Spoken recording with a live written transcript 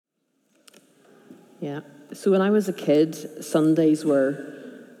Yeah. So when I was a kid, Sundays were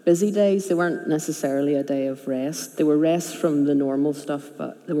busy days. They weren't necessarily a day of rest. They were rest from the normal stuff,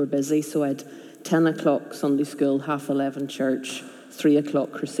 but they were busy. So I had 10 o'clock Sunday school, 11:30 church, 3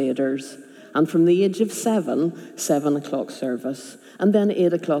 o'clock Crusaders. And from the age of 7 o'clock service. And then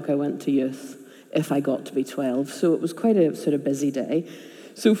 8 o'clock I went to youth, if I got to be 12. So it was quite a sort of busy day.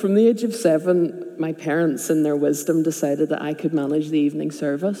 So from the age of 7, my parents, in their wisdom, decided that I could manage the evening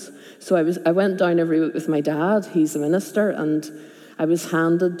service. So I went down every week with my dad. He's a minister, and I was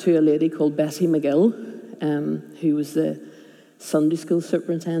handed to a lady called Betty McGill, who was the Sunday school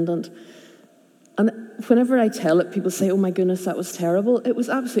superintendent. And whenever I tell it, people say, "Oh my goodness, that was terrible." It was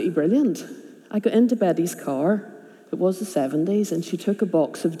absolutely brilliant. I got into Betty's car. It was the 70s, and she took a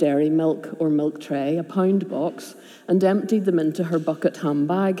box of dairy milk or milk tray, a pound box, and emptied them into her bucket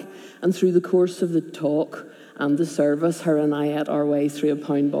handbag. And through the course of the talk and the service, her and I ate our way through a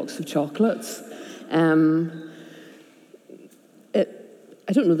pound box of chocolates.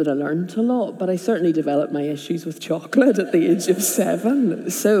 I don't know that I learned a lot, but I certainly developed my issues with chocolate at the age of 7.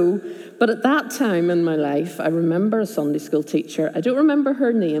 But at that time in my life, I remember a Sunday school teacher. I don't remember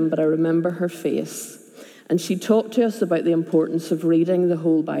her name, but I remember her face. And she talked to us about the importance of reading the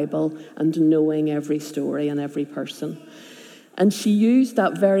whole Bible and knowing every story and every person. And she used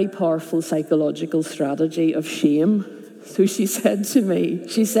that very powerful psychological strategy of shame. So she said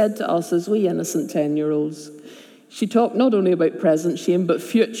to us as wee innocent 10-year-olds, she talked not only about present shame, but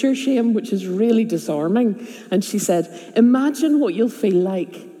future shame, which is really disarming. And she said, imagine what you'll feel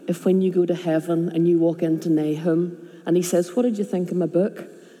like if when you go to heaven and you walk into Nahum, and he says, "What did you think of my book?"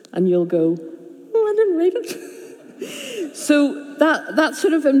 And you'll go, "Oh, I didn't read it." So that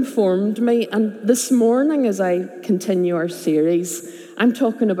sort of informed me. And this morning, as I continue our series, I'm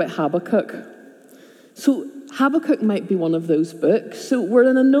talking about Habakkuk. So Habakkuk might be one of those books. So we're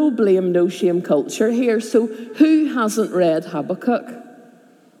in a no blame, no shame culture here. So who hasn't read Habakkuk?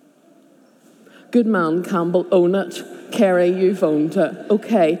 Good man, Campbell, own it. Kerry, you've owned it.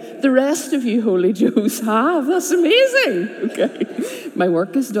 Okay. The rest of you Holy Joes have. That's amazing. Okay. My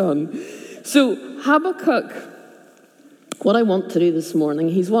work is done. So Habakkuk, what I want to do this morning,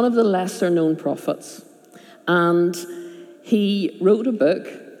 he's one of the lesser known prophets. And he wrote a book.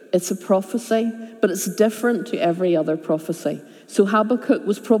 It's a prophecy, but it's different to every other prophecy. So Habakkuk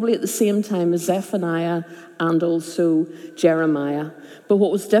was probably at the same time as Zephaniah and also Jeremiah. But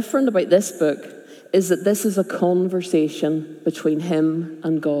what was different about this book is that this is a conversation between him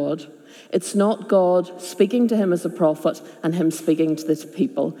and God. It's not God speaking to him as a prophet and him speaking to the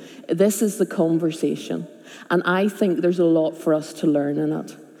people. This is the conversation. And I think there's a lot for us to learn in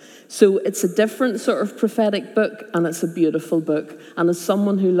it. So it's a different sort of prophetic book, and it's a beautiful book. And as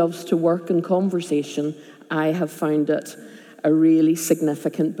someone who loves to work in conversation, I have found it a really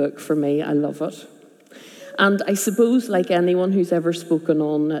significant book for me. I love it. And I suppose, like anyone who's ever spoken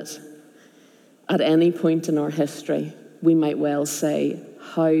on it, at any point in our history, we might well say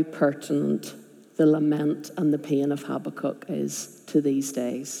how pertinent the lament and the pain of Habakkuk is to these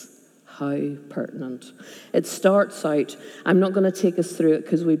days. How pertinent. It starts out, I'm not going to take us through it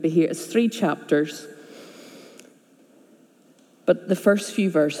because we'd be here. It's 3 chapters. But the first few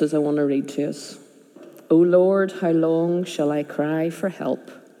verses I want to read to us. O Lord, how long shall I cry for help,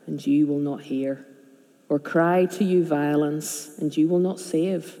 and you will not hear? Or cry to you violence, and you will not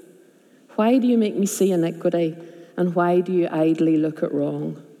save? Why do you make me see iniquity, and why do you idly look at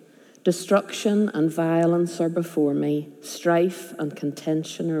wrong? Destruction and violence are before me. Strife and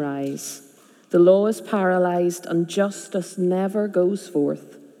contention arise. The law is paralyzed, and justice never goes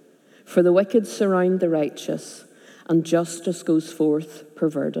forth. For the wicked surround the righteous, and justice goes forth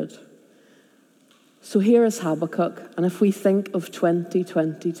perverted. So here is Habakkuk, and if we think of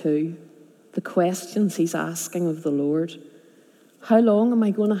 2022, the questions he's asking of the Lord. How long am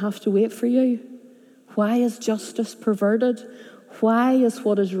I going to have to wait for you? Why is justice perverted? Why is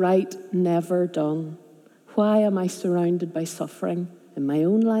what is right never done? Why am I surrounded by suffering in my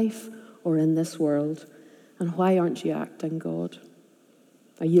own life or in this world? And why aren't you acting, God?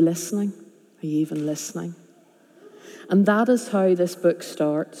 Are you listening? Are you even listening? And that is how this book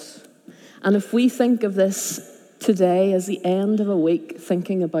starts. And if we think of this today as the end of a week,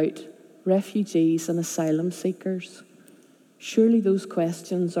 thinking about refugees and asylum seekers, surely those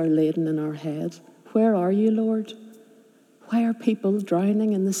questions are laden in our head. Where are you, Lord? Why are people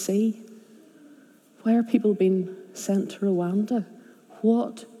drowning in the sea? Why are people being sent to Rwanda?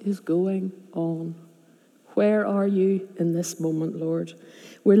 What is going on? Where are you in this moment, Lord?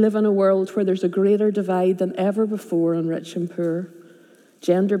 We live in a world where there's a greater divide than ever before on rich and poor.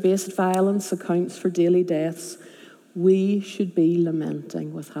 Gender-based violence accounts for daily deaths. We should be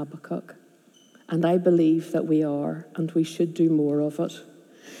lamenting with Habakkuk. And I believe that we are, and we should do more of it.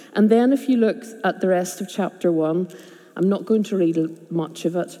 And then if you look at the rest of chapter 1, I'm not going to read much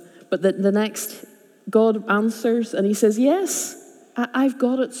of it, but the next, God answers and he says, yes, I've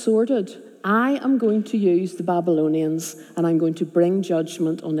got it sorted. I am going to use the Babylonians and I'm going to bring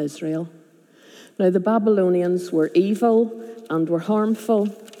judgment on Israel. Now the Babylonians were evil and were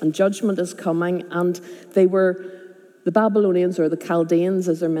harmful, and judgment is coming, and the Babylonians, or the Chaldeans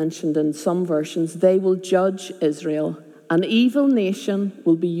as they're mentioned in some versions, they will judge Israel. An evil nation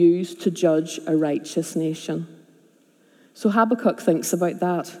will be used to judge a righteous nation. So Habakkuk thinks about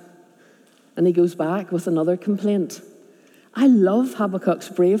that, and he goes back with another complaint. I love Habakkuk's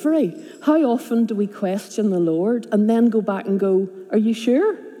bravery. How often do we question the Lord and then go back and go, are you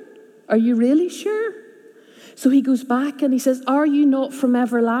sure? Are you really sure? So he goes back and he says, are you not from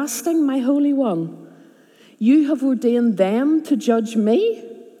everlasting, my Holy One? You have ordained them to judge me.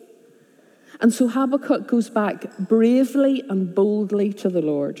 And so Habakkuk goes back bravely and boldly to the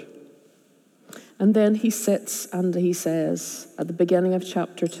Lord. And then he sits and he says, at the beginning of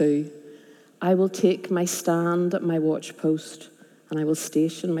chapter 2, I will take my stand at my watchpost, and I will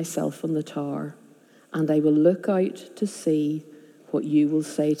station myself on the tower, and I will look out to see what you will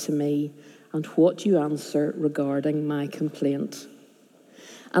say to me and what you answer regarding my complaint.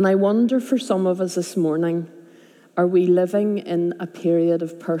 And I wonder for some of us this morning, are we living in a period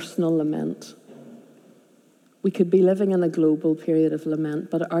of personal lament? We could be living in a global period of lament,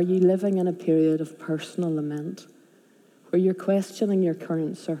 but are you living in a period of personal lament where you're questioning your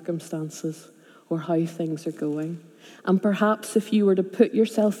current circumstances or how things are going? And perhaps if you were to put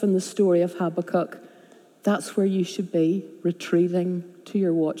yourself in the story of Habakkuk, that's where you should be, retreating to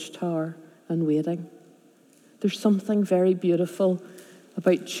your watchtower and waiting. There's something very beautiful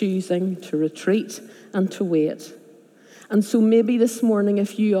about choosing to retreat and to wait. And so maybe this morning,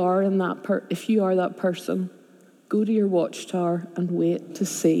 if you are that person, go to your watchtower and wait to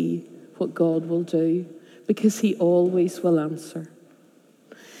see what God will do, because he always will answer.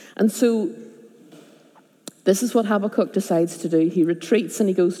 And so this is what Habakkuk decides to do. He retreats and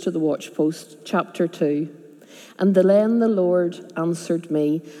he goes to the watchpost, chapter 2. And then the Lord answered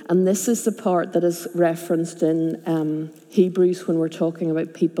me. And this is the part that is referenced in Hebrews when we're talking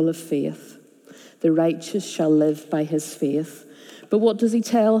about people of faith. The righteous shall live by his faith. But what does he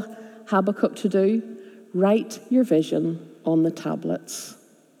tell Habakkuk to do? Write your vision on the tablets.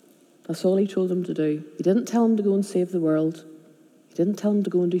 That's all he told him to do. He didn't tell him to go and save the world. He didn't tell him to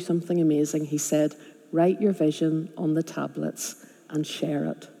go and do something amazing. He said, write your vision on the tablets and share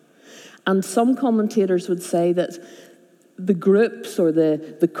it. And some commentators would say that the groups or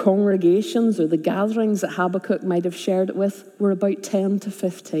the congregations or the gatherings that Habakkuk might have shared it with were about 10 to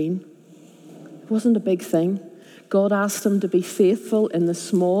 15. It wasn't a big thing. God asked him to be faithful in the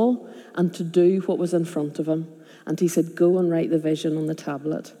small and to do what was in front of him. And he said, go and write the vision on the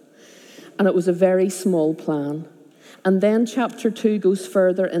tablet. And it was a very small plan. And then chapter 2 goes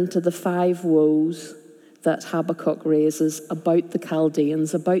further into the 5 woes that Habakkuk raises about the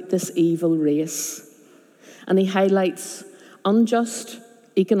Chaldeans, about this evil race. And he highlights unjust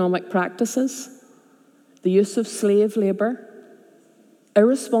economic practices, the use of slave labor,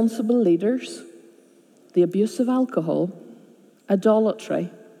 irresponsible leaders, the abuse of alcohol, idolatry,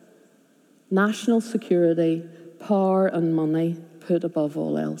 national security, power and money put above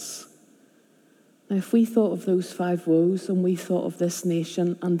all else. Now, if we thought of those 5 woes and we thought of this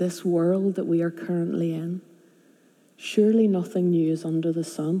nation and this world that we are currently in, surely nothing new is under the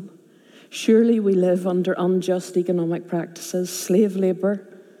sun. Surely we live under unjust economic practices, slave labor,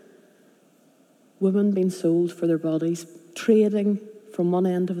 women being sold for their bodies, trading from one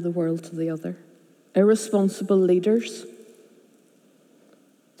end of the world to the other, irresponsible leaders,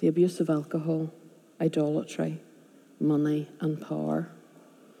 the abuse of alcohol, idolatry, money and power.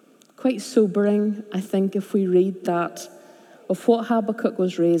 Quite sobering, I think, if we read that, of what Habakkuk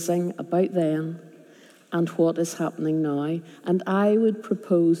was raising about then and what is happening now. And I would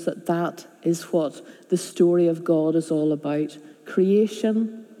propose that that is what the story of God is all about.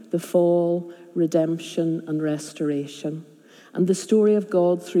 Creation, the fall, redemption and restoration. And the story of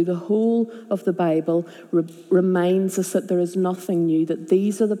God through the whole of the Bible reminds us that there is nothing new, that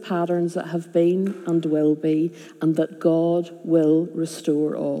these are the patterns that have been and will be, and that God will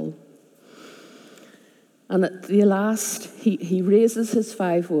restore all. And at the last, he raises his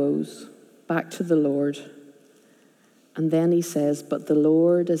 5 woes back to the Lord. And then he says, but the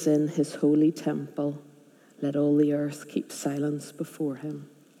Lord is in his holy temple. Let all the earth keep silence before him.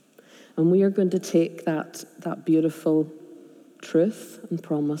 And we are going to take that beautiful truth and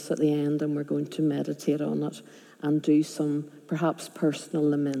promise at the end, and we're going to meditate on it and do some perhaps personal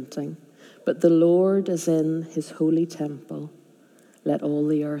lamenting. But the Lord is in his holy temple. Let all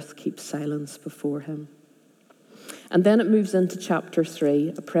the earth keep silence before him. And then it moves into chapter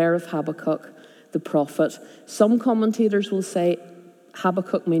 3, a prayer of Habakkuk, the prophet. Some commentators will say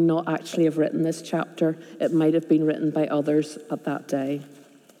Habakkuk may not actually have written this chapter. It might have been written by others at that day.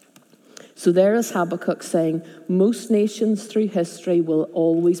 So there is Habakkuk saying, most nations through history will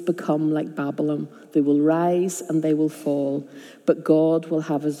always become like Babylon. They will rise and they will fall, but God will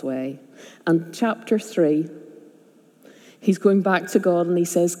have his way. And chapter 3, he's going back to God and he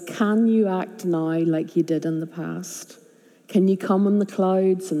says, can you act now like you did in the past? Can you come in the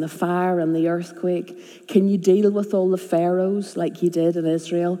clouds and the fire and the earthquake? Can you deal with all the pharaohs like you did in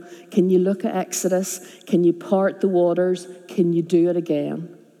Israel? Can you look at Exodus? Can you part the waters? Can you do it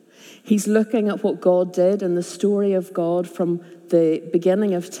again? He's looking at what God did in the story of God from the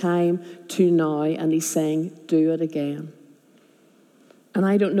beginning of time to now, and he's saying, do it again. And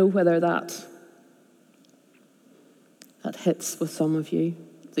I don't know whether that hits with some of you,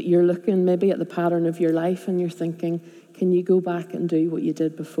 that you're looking maybe at the pattern of your life and you're thinking, can you go back and do what you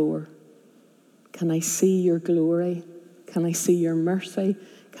did before? Can I see your glory? Can I see your mercy?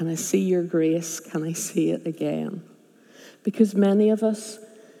 Can I see your grace? Can I see it again? Because many of us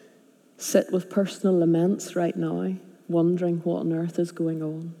sit with personal laments right now, wondering what on earth is going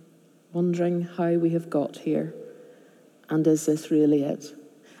on, wondering how we have got here, and is this really it?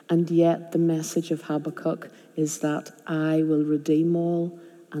 And yet the message of Habakkuk is that I will redeem all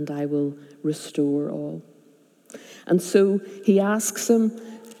and I will restore all. And so he asks him,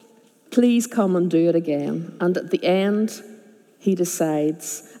 please come and do it again. And at the end, he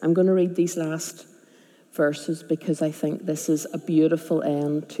decides, I'm going to read these last verses because I think this is a beautiful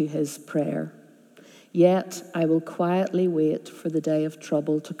end to his prayer. Yet I will quietly wait for the day of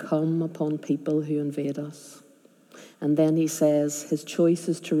trouble to come upon people who invade us. And then he says his choice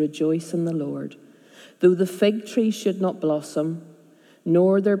is to rejoice in the Lord. Though the fig tree should not blossom,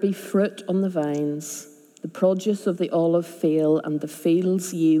 nor there be fruit on the vines, the produce of the olive fail, and the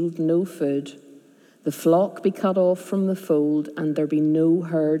fields yield no food, the flock be cut off from the fold, and there be no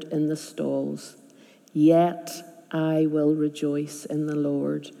herd in the stalls, yet I will rejoice in the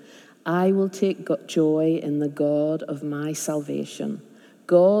Lord. I will take joy in the God of my salvation.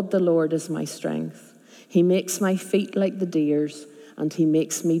 God the Lord is my strength. He makes my feet like the deer's, and he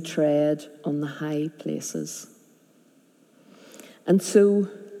makes me tread on the high places. And so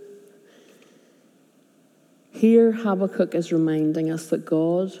here Habakkuk is reminding us that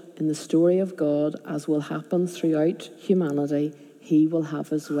God, in the story of God, as will happen throughout humanity, he will have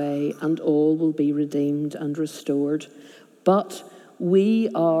his way and all will be redeemed and restored. But we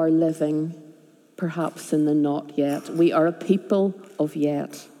are living perhaps in the not yet. We are a people of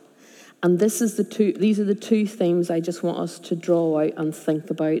yet. And these are the two themes I just want us to draw out and think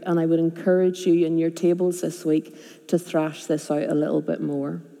about. And I would encourage you in your tables this week to thrash this out a little bit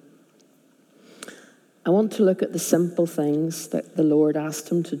more. I want to look at the simple things that the Lord asked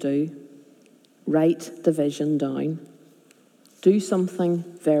him to do. Write the vision down. Do something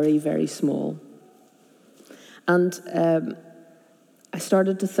very, very small. And I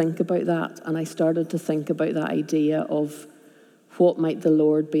started to think about that, and I started to think about that idea of what might the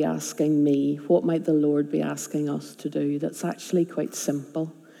Lord be asking me? What might the Lord be asking us to do? That's actually quite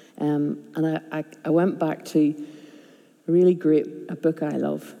simple. And I went back to a really great book I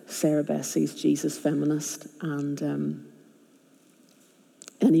love, Sarah Bessey's Jesus Feminist. And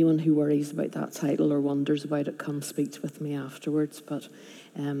anyone who worries about that title or wonders about it, come speak with me afterwards. But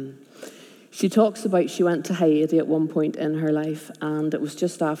she talks about she went to Haiti at one point in her life, and it was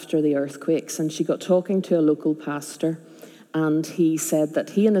just after the earthquakes, and she got talking to a local pastor. And he said that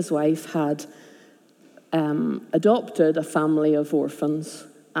he and his wife had adopted a family of orphans,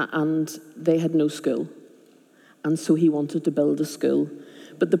 and they had no school. And so he wanted to build a school.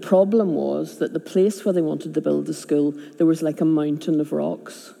 But the problem was that the place where they wanted to build the school, there was like a mountain of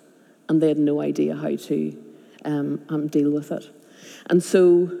rocks, and they had no idea how to deal with it. And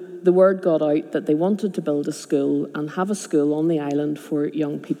so the word got out that they wanted to build a school and have a school on the island for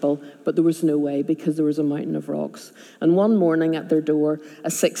young people, but there was no way because there was a mountain of rocks. And one morning at their door, a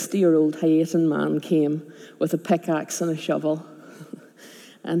 60-year-old Haitian man came with a pickaxe and a shovel.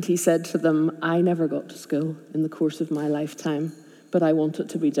 And he said to them, I never got to school in the course of my lifetime, but I want it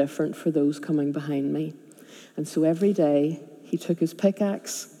to be different for those coming behind me. And so every day he took his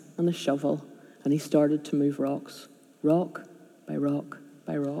pickaxe and a shovel and he started to move rocks, rock by rock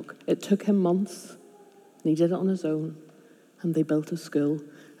by rock. It took him months, and he did it on his own, and they built a school.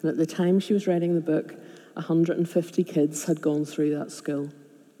 And at the time she was writing the book, 150 kids had gone through that school.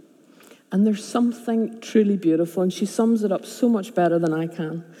 And there's something truly beautiful, and she sums it up so much better than I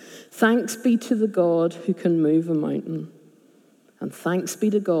can. Thanks be to the God who can move a mountain. And thanks be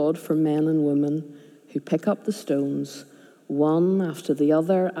to God for men and women who pick up the stones, one after the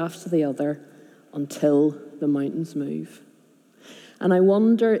other, until the mountains move. And I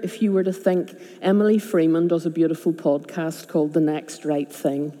wonder if you were to think, Emily Freeman does a beautiful podcast called The Next Right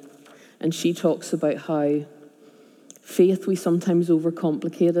Thing. And she talks about how faith, we sometimes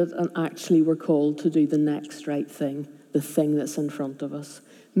overcomplicate it, and actually we're called to do the next right thing, the thing that's in front of us.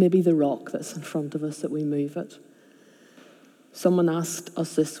 Maybe the rock that's in front of us, that we move it. Someone asked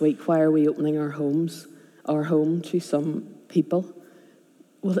us this week, why are we opening our home to some people?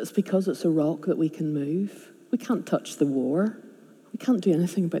 Well, it's because it's a rock that we can move. We can't touch the war. We can't do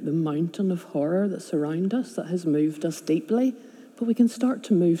anything about the mountain of horror that's around us, that has moved us deeply, but we can start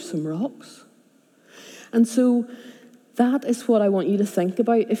to move some rocks. And so that is what I want you to think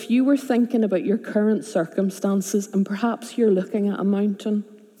about. If you were thinking about your current circumstances, and perhaps you're looking at a mountain,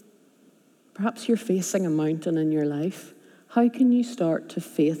 perhaps you're facing a mountain in your life, how can you start to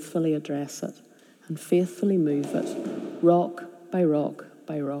faithfully address it and faithfully move it, rock by rock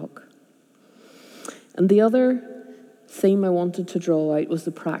by rock? And the other theme I wanted to draw out was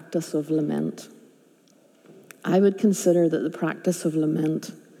the practice of lament. I would consider that the practice of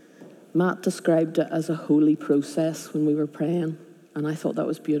lament, Matt described it as a holy process when we were praying, and I thought that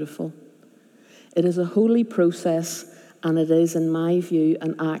was beautiful. It is a holy process, and it is, in my view,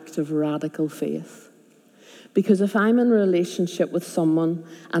 an act of radical faith. Because if I'm in a relationship with someone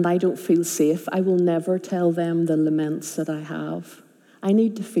and I don't feel safe, I will never tell them the laments that I have. I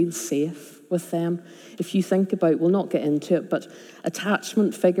need to feel safe with them. If you think about, we'll not get into it, but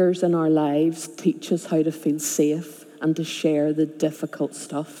attachment figures in our lives teach us how to feel safe and to share the difficult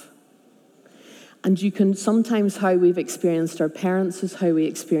stuff. And you can sometimes, how we've experienced our parents is how we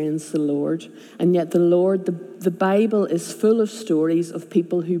experience the Lord. And yet the Bible is full of stories of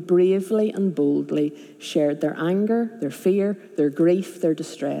people who bravely and boldly shared their anger, their fear, their grief, their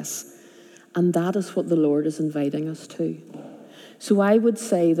distress. And that is what the Lord is inviting us to. So I would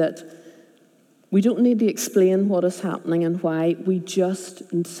say that we don't need to explain what is happening and why. We just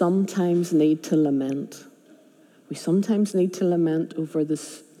sometimes need to lament. We sometimes need to lament over the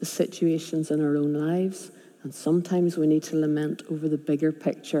situations in our own lives, and sometimes we need to lament over the bigger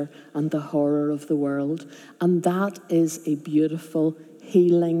picture and the horror of the world. And that is a beautiful,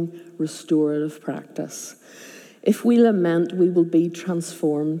 healing, restorative practice. If we lament, we will be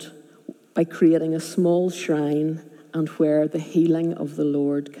transformed by creating a small shrine and where the healing of the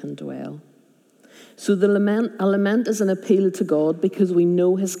Lord can dwell. So a lament is an appeal to God because we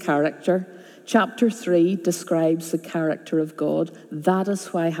know his character. Chapter 3 describes the character of God. That is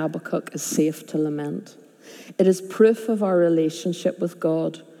why Habakkuk is safe to lament. It is proof of our relationship with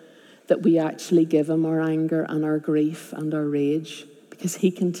God that we actually give him our anger and our grief and our rage, because he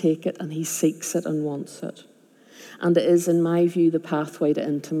can take it and he seeks it and wants it. And it is, in my view, the pathway to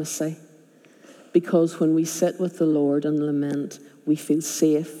intimacy. Because when we sit with the Lord and lament, we feel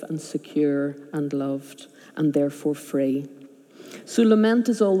safe and secure and loved and therefore free. So lament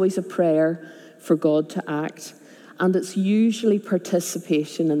is always a prayer for God to act, and it's usually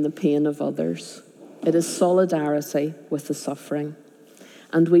participation in the pain of others. It is solidarity with the suffering.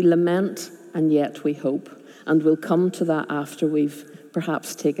 And we lament, and yet we hope. And we'll come to that after we've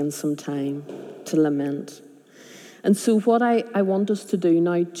perhaps taken some time to lament. And so what I want us to do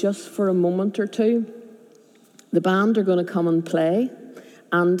now, just for a moment or two, the band are going to come and play,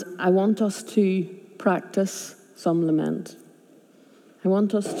 and I want us to practice some lament. I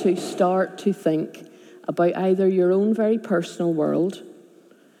want us to start to think about either your own very personal world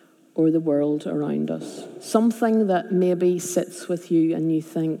or the world around us. Something that maybe sits with you and you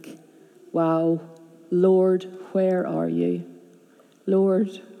think, wow, Lord, where are you?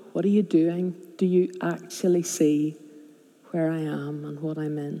 Lord, what are you doing? Do you actually see where I am and what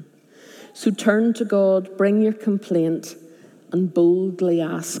I'm in? So turn to God, bring your complaint, and boldly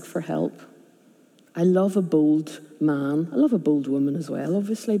ask for help. I love a bold man. I love a bold woman as well,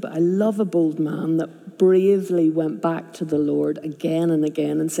 obviously, but I love a bold man that bravely went back to the Lord again and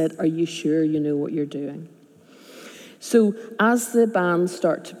again and said, are you sure you know what you're doing? So as the band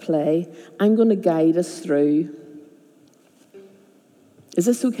start to play, I'm going to guide us through. Is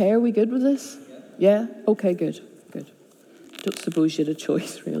this okay? Are we good with this? Yeah? Okay, good. Don't suppose you had a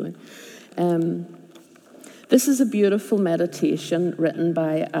choice, really. This is a beautiful meditation written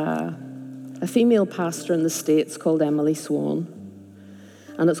by a female pastor in the States called Emily Swan.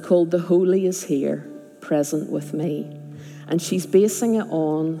 And it's called The Holy is Here, Present with Me. And she's basing it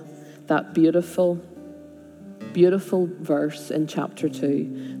on that beautiful beautiful verse in chapter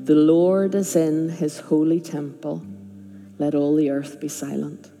 2. The Lord is in his holy temple. Let all the earth be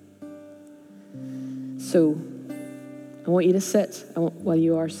silent. So, I want you to sit while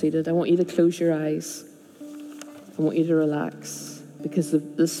you are seated. I want you to close your eyes. I want you to relax, because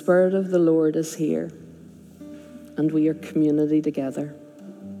the Spirit of the Lord is here, and we are community together.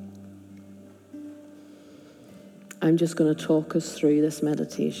 I'm just going to talk us through this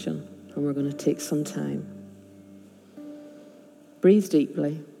meditation, and we're going to take some time. Breathe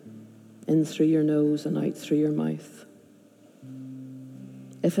deeply, in through your nose and out through your mouth.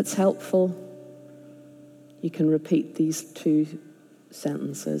 If it's helpful, you can repeat these 2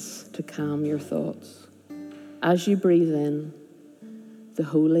 sentences to calm your thoughts. As you breathe in, the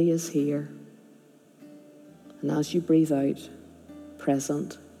Holy is here. And as you breathe out,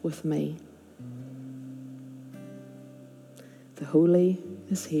 present with me. The Holy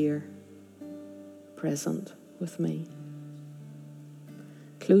is here, present with me.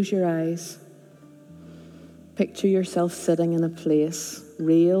 Close your eyes. Picture yourself sitting in a place,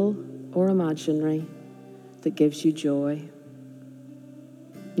 real or imaginary, that gives you joy.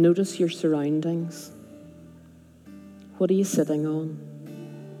 Notice your surroundings. What are you sitting on?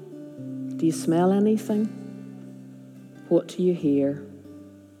 Do you smell anything? What do you hear?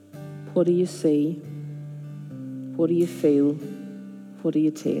 What do you see? What do you feel? What do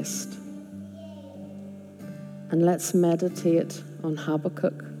you taste? And let's meditate on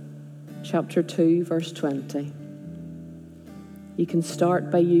Habakkuk chapter 2, verse 20. You can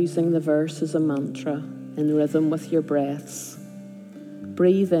start by using the verse as a mantra in rhythm with your breaths.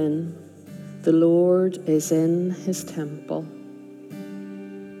 Breathe in, the Lord is in his temple.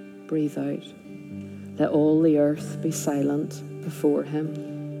 Breathe out, let all the earth be silent before him.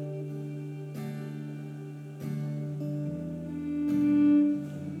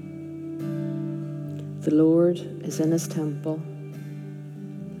 The Lord is in his temple.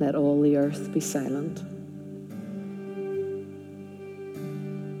 Let all the earth be silent.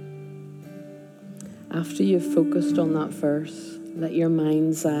 After you've focused on that verse, let your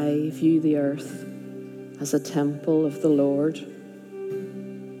mind's eye view the earth as a temple of the Lord.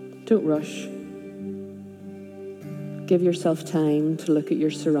 Don't rush. Give yourself time to look at your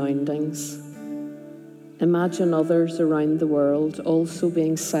surroundings. Imagine others around the world also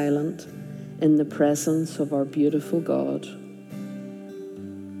being silent in the presence of our beautiful God.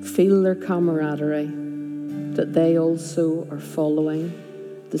 Feel their camaraderie, that they also are following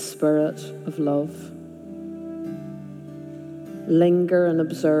the spirit of love. Linger and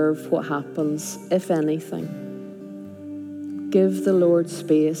observe what happens, if anything. Give the Lord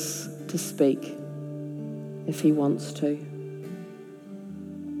space to speak if he wants to.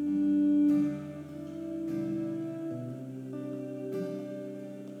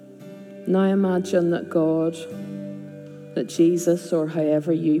 Now imagine that God, that Jesus, or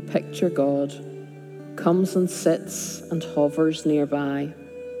however you picture God, comes and sits and hovers nearby.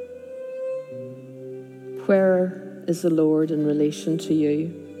 Where is the Lord in relation to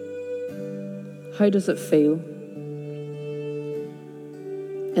you? How does it feel?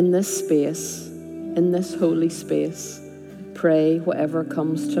 In this space, in this holy space, pray whatever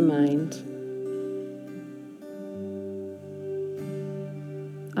comes to mind.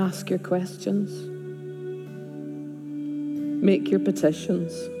 Ask your questions. Make your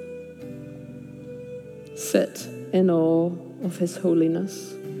petitions. Sit in awe of his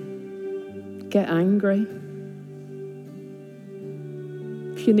holiness. Get angry.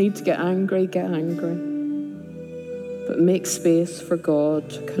 If you need to get angry, get angry. But make space for God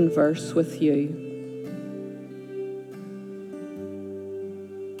to converse with you.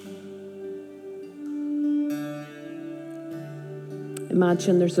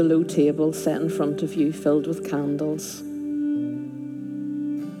 Imagine there's a low table set in front of you filled with candles.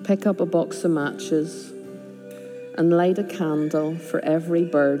 Pick up a box of matches and light a candle for every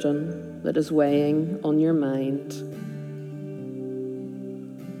burden that is weighing on your mind.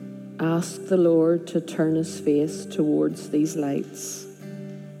 Ask the Lord to turn his face towards these lights.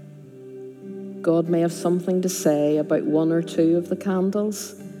 God may have something to say about 1 or 2 of the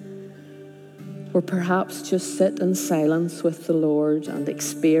candles, or perhaps just sit in silence with the Lord and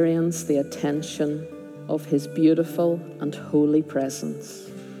experience the attention of his beautiful and holy presence.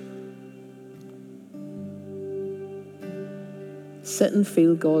 Sit and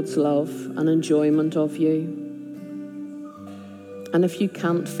feel God's love and enjoyment of you. And if you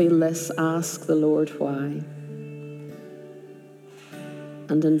can't feel this, ask the Lord why.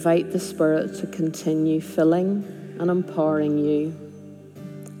 And invite the Spirit to continue filling and empowering you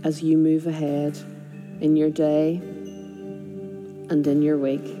as you move ahead in your day and in your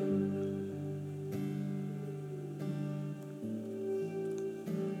week.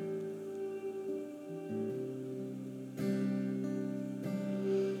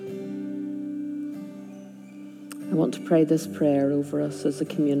 I want to pray this prayer over us as a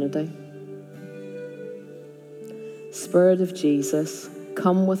community. Spirit of Jesus,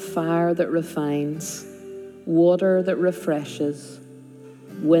 come with fire that refines, water that refreshes,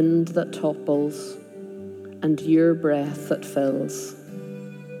 wind that topples, and your breath that fills.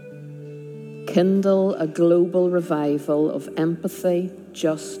 Kindle a global revival of empathy,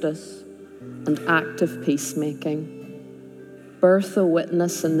 justice, and active peacemaking. Birth a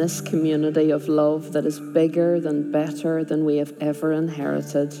witness in this community of love that is bigger than better than we have ever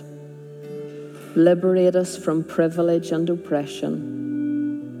inherited. Liberate us from privilege and oppression.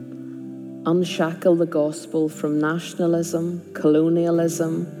 Unshackle the gospel from nationalism,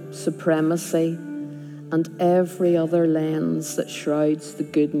 colonialism, supremacy, and every other lens that shrouds the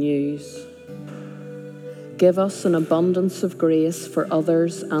good news. Give us an abundance of grace for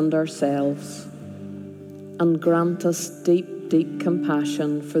others and ourselves, and grant us deep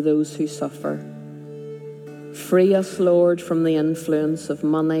compassion for those who suffer. Free us, Lord, from the influence of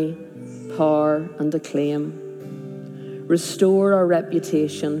money, power, and acclaim. Restore our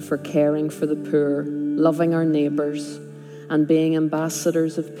reputation for caring for the poor, loving our neighbours, and being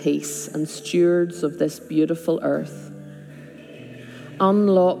ambassadors of peace and stewards of this beautiful earth.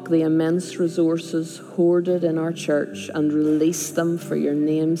 Unlock the immense resources hoarded in our church and release them for your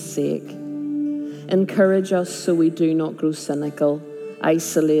name's sake. Encourage us so we do not grow cynical,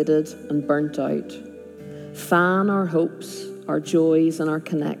 isolated, and burnt out. Fan our hopes, our joys, and our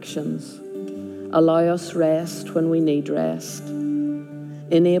connections. Allow us rest when we need rest.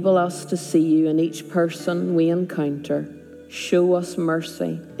 Enable us to see you in each person we encounter. Show us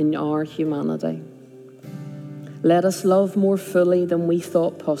mercy in our humanity. Let us love more fully than we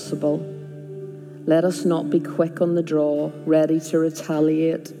thought possible. Let us not be quick on the draw, ready to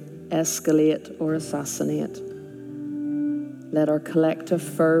retaliate, escalate, or assassinate. Let our collective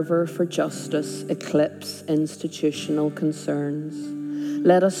fervour for justice eclipse institutional concerns.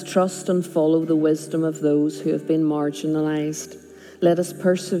 Let us trust and follow the wisdom of those who have been marginalised. Let us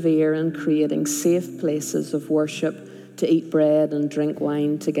persevere in creating safe places of worship to eat bread and drink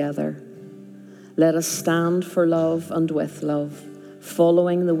wine together. Let us stand for love and with love,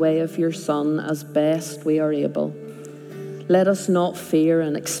 following the way of your Son as best we are able. Let us not fear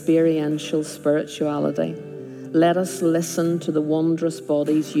an experiential spirituality. Let us listen to the wondrous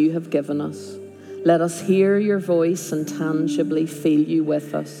bodies you have given us. Let us hear your voice and tangibly feel you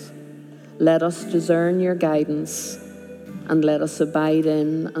with us. Let us discern your guidance, and let us abide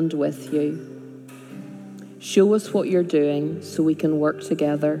in and with you. Show us what you're doing so we can work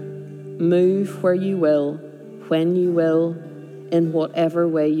together. Move where you will, when you will, in whatever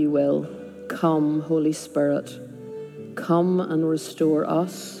way you will. Come, Holy Spirit. Come and restore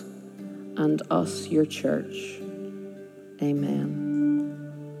us and us, your church.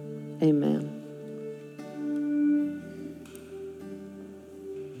 Amen. Amen.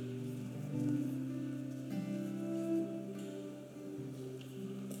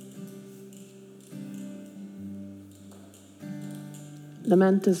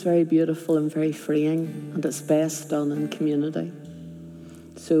 Lament is very beautiful and very freeing, and it's best done in community.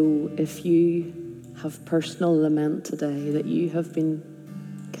 So if you have personal lament today that you have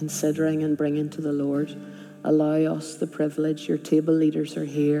been considering and bringing to the Lord, allow us the privilege. Your table leaders are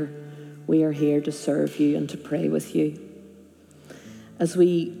here. We are here to serve you and to pray with you. As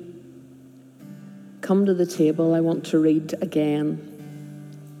we come to the table, I want to read again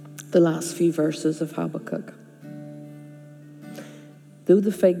the last few verses of Habakkuk. Though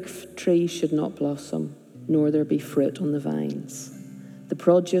the fig tree should not blossom, nor there be fruit on the vines, the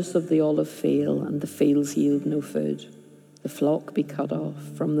produce of the olive fail, and the fields yield no food, the flock be cut off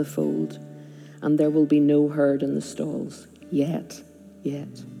from the fold, and there will be no herd in the stalls. Yet,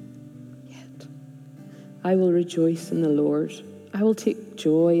 I will rejoice in the Lord. I will take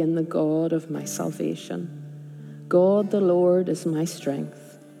joy in the God of my salvation. God the Lord is my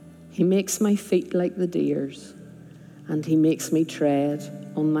strength. He makes my feet like the deer's, and he makes me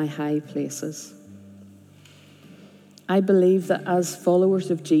tread on my high places. I believe that as followers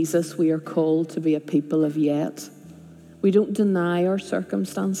of Jesus, we are called to be a people of yet. We don't deny our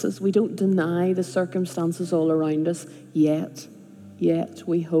circumstances. We don't deny the circumstances all around us. Yet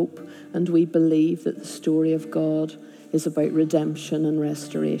we hope and we believe that the story of God is about redemption and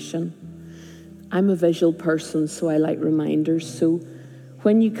restoration. I'm a visual person, so I like reminders. So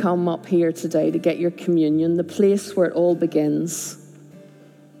when you come up here today to get your communion, the place where it all begins,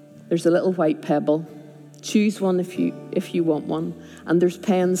 there's a little white pebble. Choose one if you want one. And there's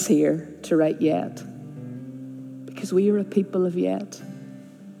pens here to write yet. Because we are a people of yet.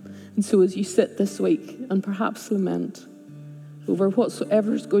 And so as you sit this week and perhaps lament over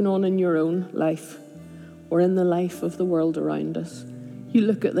whatsoever's going on in your own life, or in the life of the world around us, you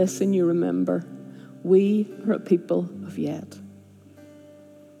look at this and you remember, we are a people of yet.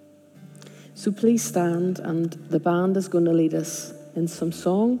 So please stand, and the band is going to lead us in some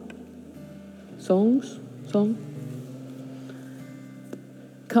song.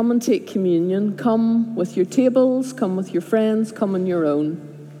 Come and take communion. Come with your tables, come with your friends, come on your own.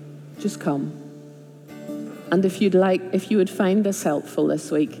 Just come. And if you would find this helpful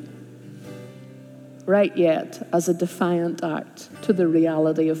this week, write yet as a defiant act to the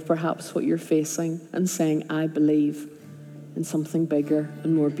reality of perhaps what you're facing and saying, I believe in something bigger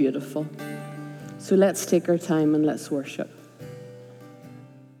and more beautiful. So let's take our time and let's worship.